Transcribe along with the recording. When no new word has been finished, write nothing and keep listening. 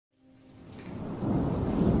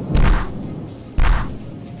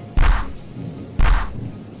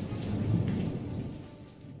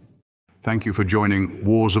Thank you for joining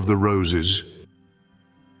Wars of the Roses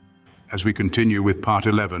as we continue with Part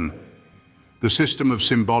 11, The System of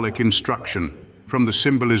Symbolic Instruction, from the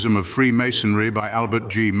Symbolism of Freemasonry by Albert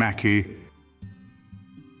G. Mackey.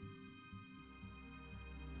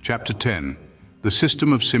 Chapter 10, The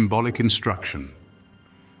System of Symbolic Instruction.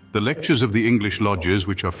 The lectures of the English lodges,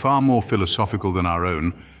 which are far more philosophical than our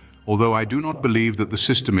own, although I do not believe that the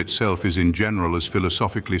system itself is in general as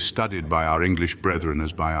philosophically studied by our English brethren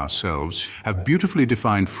as by ourselves, have beautifully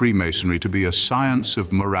defined Freemasonry to be a science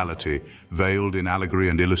of morality, veiled in allegory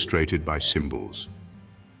and illustrated by symbols.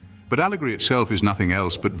 But allegory itself is nothing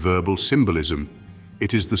else but verbal symbolism.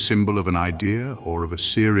 It is the symbol of an idea or of a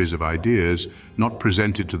series of ideas, not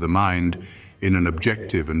presented to the mind in an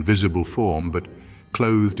objective and visible form, but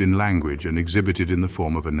clothed in language and exhibited in the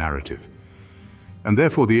form of a narrative. And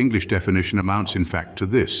therefore the English definition amounts in fact to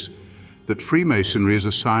this, that Freemasonry is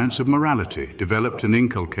a science of morality, developed and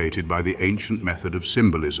inculcated by the ancient method of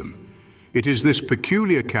symbolism. It is this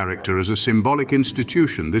peculiar character as a symbolic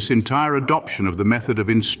institution, this entire adoption of the method of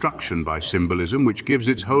instruction by symbolism, which gives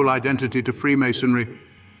its whole identity to Freemasonry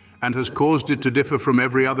and has caused it to differ from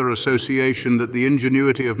every other association that the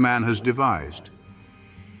ingenuity of man has devised.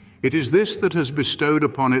 It is this that has bestowed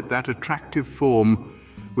upon it that attractive form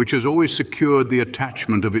which has always secured the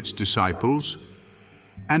attachment of its disciples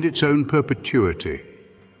and its own perpetuity.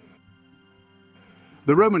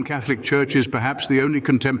 The Roman Catholic Church is perhaps the only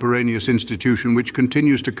contemporaneous institution which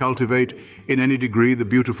continues to cultivate in any degree the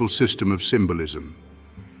beautiful system of symbolism.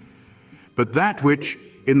 But that which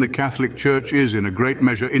in the Catholic Church is in a great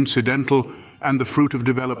measure incidental and the fruit of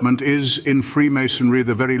development is in Freemasonry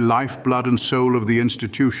the very lifeblood and soul of the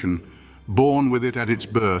institution, born with it at its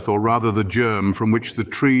birth, or rather the germ from which the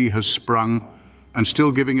tree has sprung, and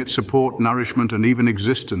still giving it support, nourishment, and even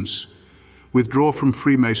existence. Withdraw from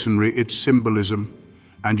Freemasonry its symbolism,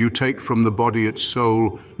 and you take from the body its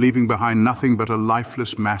soul, leaving behind nothing but a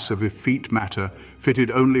lifeless mass of effete matter,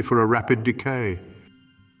 fitted only for a rapid decay.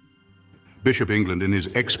 Bishop England, in his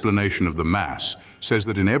explanation of the Mass, says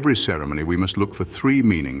that in every ceremony we must look for three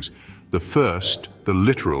meanings. The first, the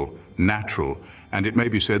literal, natural, and it may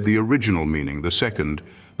be said the original meaning. The second,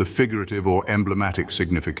 the figurative or emblematic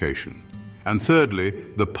signification. And thirdly,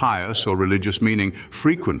 the pious or religious meaning.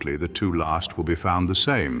 Frequently, the two last will be found the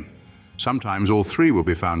same. Sometimes all three will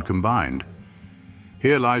be found combined.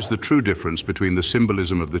 Here lies the true difference between the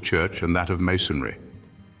symbolism of the Church and that of Masonry.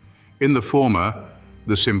 In the former,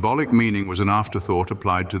 the symbolic meaning was an afterthought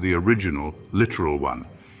applied to the original, literal one.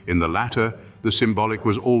 In the latter, the symbolic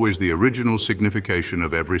was always the original signification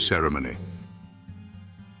of every ceremony.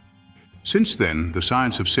 Since then, the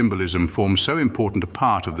science of symbolism forms so important a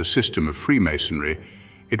part of the system of Freemasonry,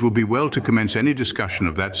 it will be well to commence any discussion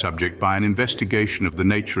of that subject by an investigation of the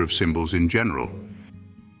nature of symbols in general.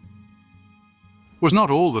 Was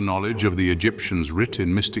not all the knowledge of the Egyptians writ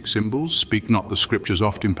in mystic symbols? Speak not the scriptures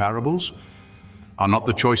oft in parables? Are not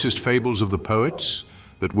the choicest fables of the poets,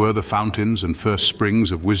 that were the fountains and first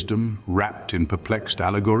springs of wisdom, wrapped in perplexed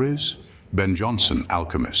allegories? Ben Jonson,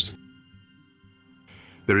 Alchemist.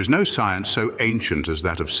 There is no science so ancient as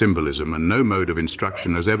that of symbolism, and no mode of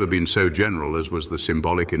instruction has ever been so general as was the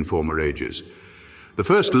symbolic in former ages. The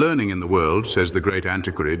first learning in the world, says the great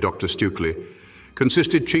antiquary, Dr. Stukely,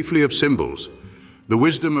 consisted chiefly of symbols. The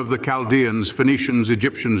wisdom of the Chaldeans, Phoenicians,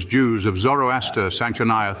 Egyptians, Jews, of Zoroaster,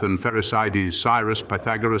 Sanchoniathon, Pherecydes, Cyrus,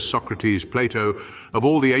 Pythagoras, Socrates, Plato, of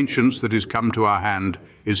all the ancients that is come to our hand,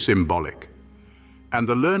 is symbolic. And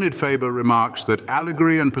the learned Faber remarks that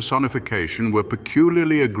allegory and personification were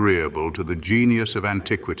peculiarly agreeable to the genius of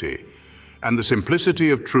antiquity, and the simplicity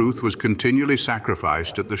of truth was continually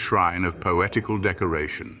sacrificed at the shrine of poetical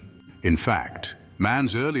decoration. In fact,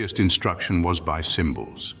 man's earliest instruction was by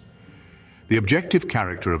symbols. The objective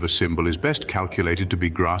character of a symbol is best calculated to be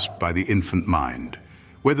grasped by the infant mind,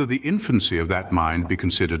 whether the infancy of that mind be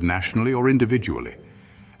considered nationally or individually.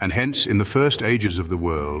 And hence, in the first ages of the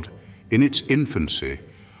world, in its infancy,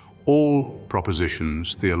 all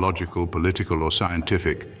propositions, theological, political, or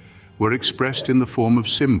scientific, were expressed in the form of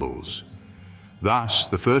symbols. Thus,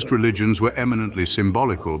 the first religions were eminently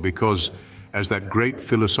symbolical because, as that great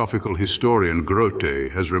philosophical historian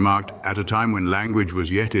Grote has remarked, at a time when language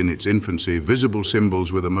was yet in its infancy, visible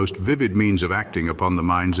symbols were the most vivid means of acting upon the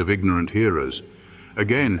minds of ignorant hearers.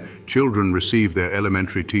 Again, children received their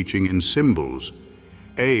elementary teaching in symbols.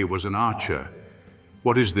 A was an archer.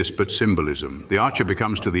 What is this but symbolism? The archer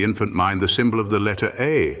becomes to the infant mind the symbol of the letter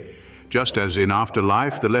A, just as in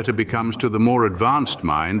afterlife the letter becomes to the more advanced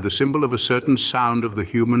mind the symbol of a certain sound of the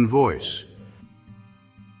human voice.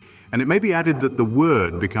 And it may be added that the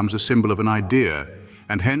word becomes a symbol of an idea,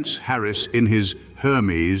 and hence Harris, in his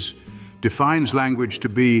Hermes, defines language to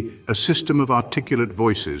be a system of articulate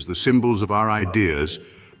voices, the symbols of our ideas,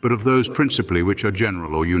 but of those principally which are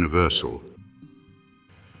general or universal.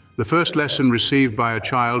 The first lesson received by a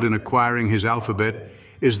child in acquiring his alphabet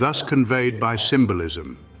is thus conveyed by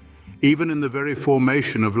symbolism. Even in the very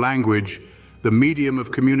formation of language, the medium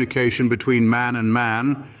of communication between man,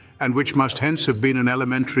 and which must hence have been an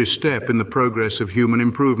elementary step in the progress of human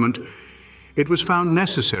improvement, it was found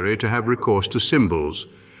necessary to have recourse to symbols,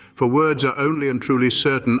 for words are only and truly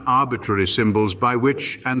certain arbitrary symbols by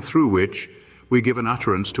which and through which we give an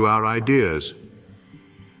utterance to our ideas.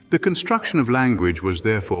 The construction of language was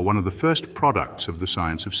therefore one of the first products of the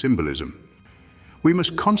science of symbolism. We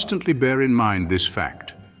must constantly bear in mind this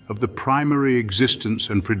fact of the primary existence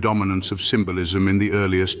and predominance of symbolism in the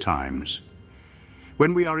earliest times.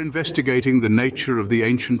 When we are investigating the nature of the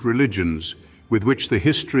ancient religions with which the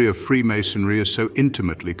history of Freemasonry is so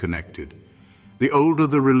intimately connected, the older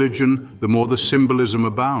the religion, the more the symbolism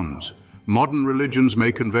abounds. Modern religions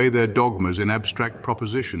may convey their dogmas in abstract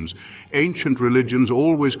propositions. Ancient religions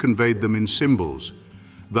always conveyed them in symbols.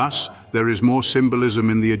 Thus, there is more symbolism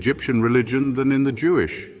in the Egyptian religion than in the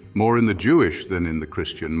Jewish, more in the Jewish than in the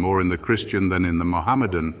Christian, more in the Christian than in the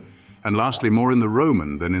Mohammedan, and lastly, more in the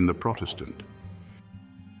Roman than in the Protestant.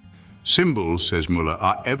 Symbols, says Muller,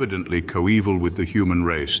 are evidently coeval with the human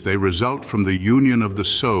race. They result from the union of the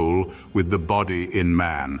soul with the body in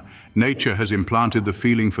man. Nature has implanted the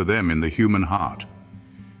feeling for them in the human heart.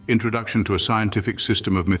 Introduction to a Scientific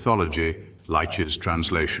System of Mythology, Leitch's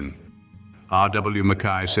translation. R.W.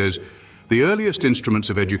 Mackey says, the earliest instruments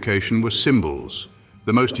of education were symbols,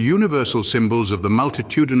 the most universal symbols of the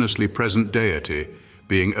multitudinously present deity,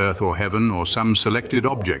 being earth or heaven or some selected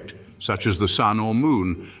object, such as the sun or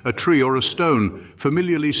moon, a tree or a stone,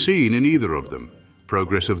 familiarly seen in either of them,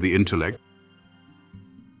 progress of the intellect.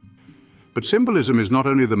 But symbolism is not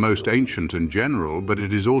only the most ancient and general, but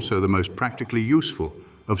it is also the most practically useful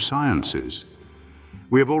of sciences.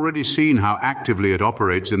 We have already seen how actively it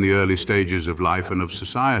operates in the early stages of life and of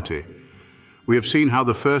society. We have seen how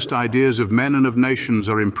the first ideas of men and of nations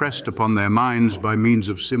are impressed upon their minds by means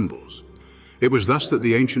of symbols. It was thus that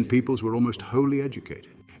the ancient peoples were almost wholly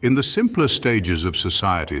educated. In the simpler stages of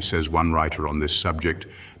society, says one writer on this subject,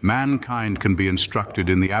 mankind can be instructed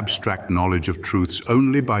in the abstract knowledge of truths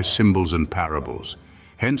only by symbols and parables.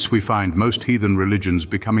 Hence we find most heathen religions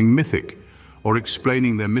becoming mythic, or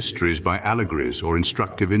explaining their mysteries by allegories or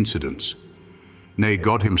instructive incidents. Nay,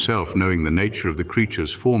 God himself, knowing the nature of the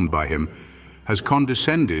creatures formed by him, has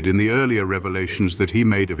condescended in the earlier revelations that he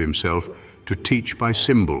made of himself to teach by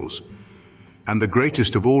symbols. And the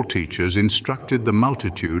greatest of all teachers instructed the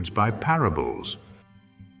multitudes by parables.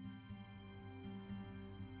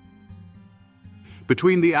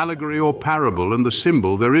 Between the allegory or parable and the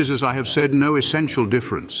symbol, there is, as I have said, no essential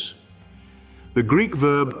difference. The Greek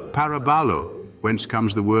verb parabalo, whence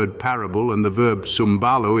comes the word parable, and the verb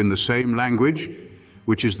symbalo in the same language,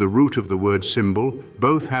 which is the root of the word symbol,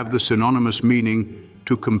 both have the synonymous meaning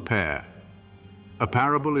to compare. A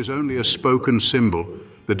parable is only a spoken symbol.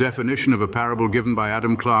 The definition of a parable given by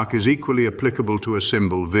Adam Clarke is equally applicable to a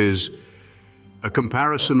symbol, viz., a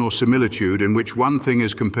comparison or similitude in which one thing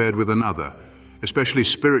is compared with another, especially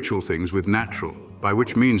spiritual things with natural, by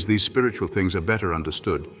which means these spiritual things are better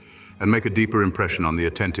understood and make a deeper impression on the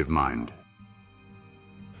attentive mind.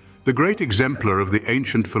 The great exemplar of the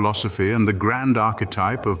ancient philosophy and the grand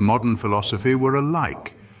archetype of modern philosophy were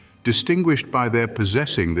alike, distinguished by their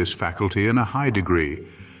possessing this faculty in a high degree,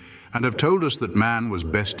 and have told us that man was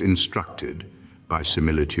best instructed by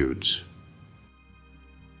similitudes.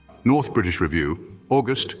 North British Review,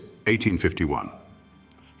 August 1851.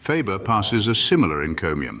 Faber passes a similar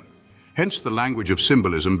encomium. Hence the language of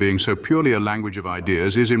symbolism, being so purely a language of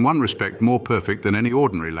ideas, is in one respect more perfect than any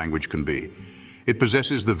ordinary language can be. It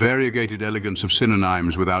possesses the variegated elegance of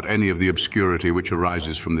synonyms without any of the obscurity which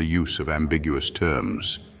arises from the use of ambiguous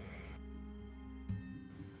terms.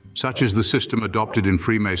 Such is the system adopted in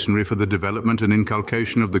Freemasonry for the development and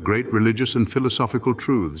inculcation of the great religious and philosophical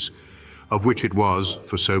truths, of which it was,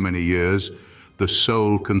 for so many years, the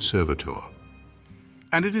sole conservator.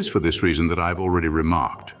 And it is for this reason that I have already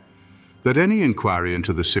remarked that any inquiry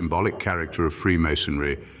into the symbolic character of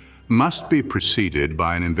Freemasonry must be preceded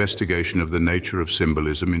by an investigation of the nature of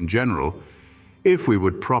symbolism in general, if we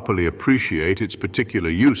would properly appreciate its particular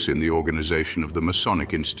use in the organization of the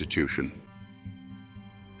Masonic institution.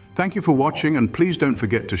 Thank you for watching, and please don't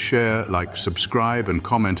forget to share, like, subscribe, and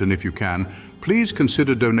comment, and if you can, please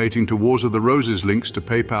consider donating to Wars of the Roses. Links to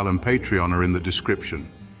PayPal and Patreon are in the description.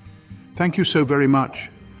 Thank you so very much.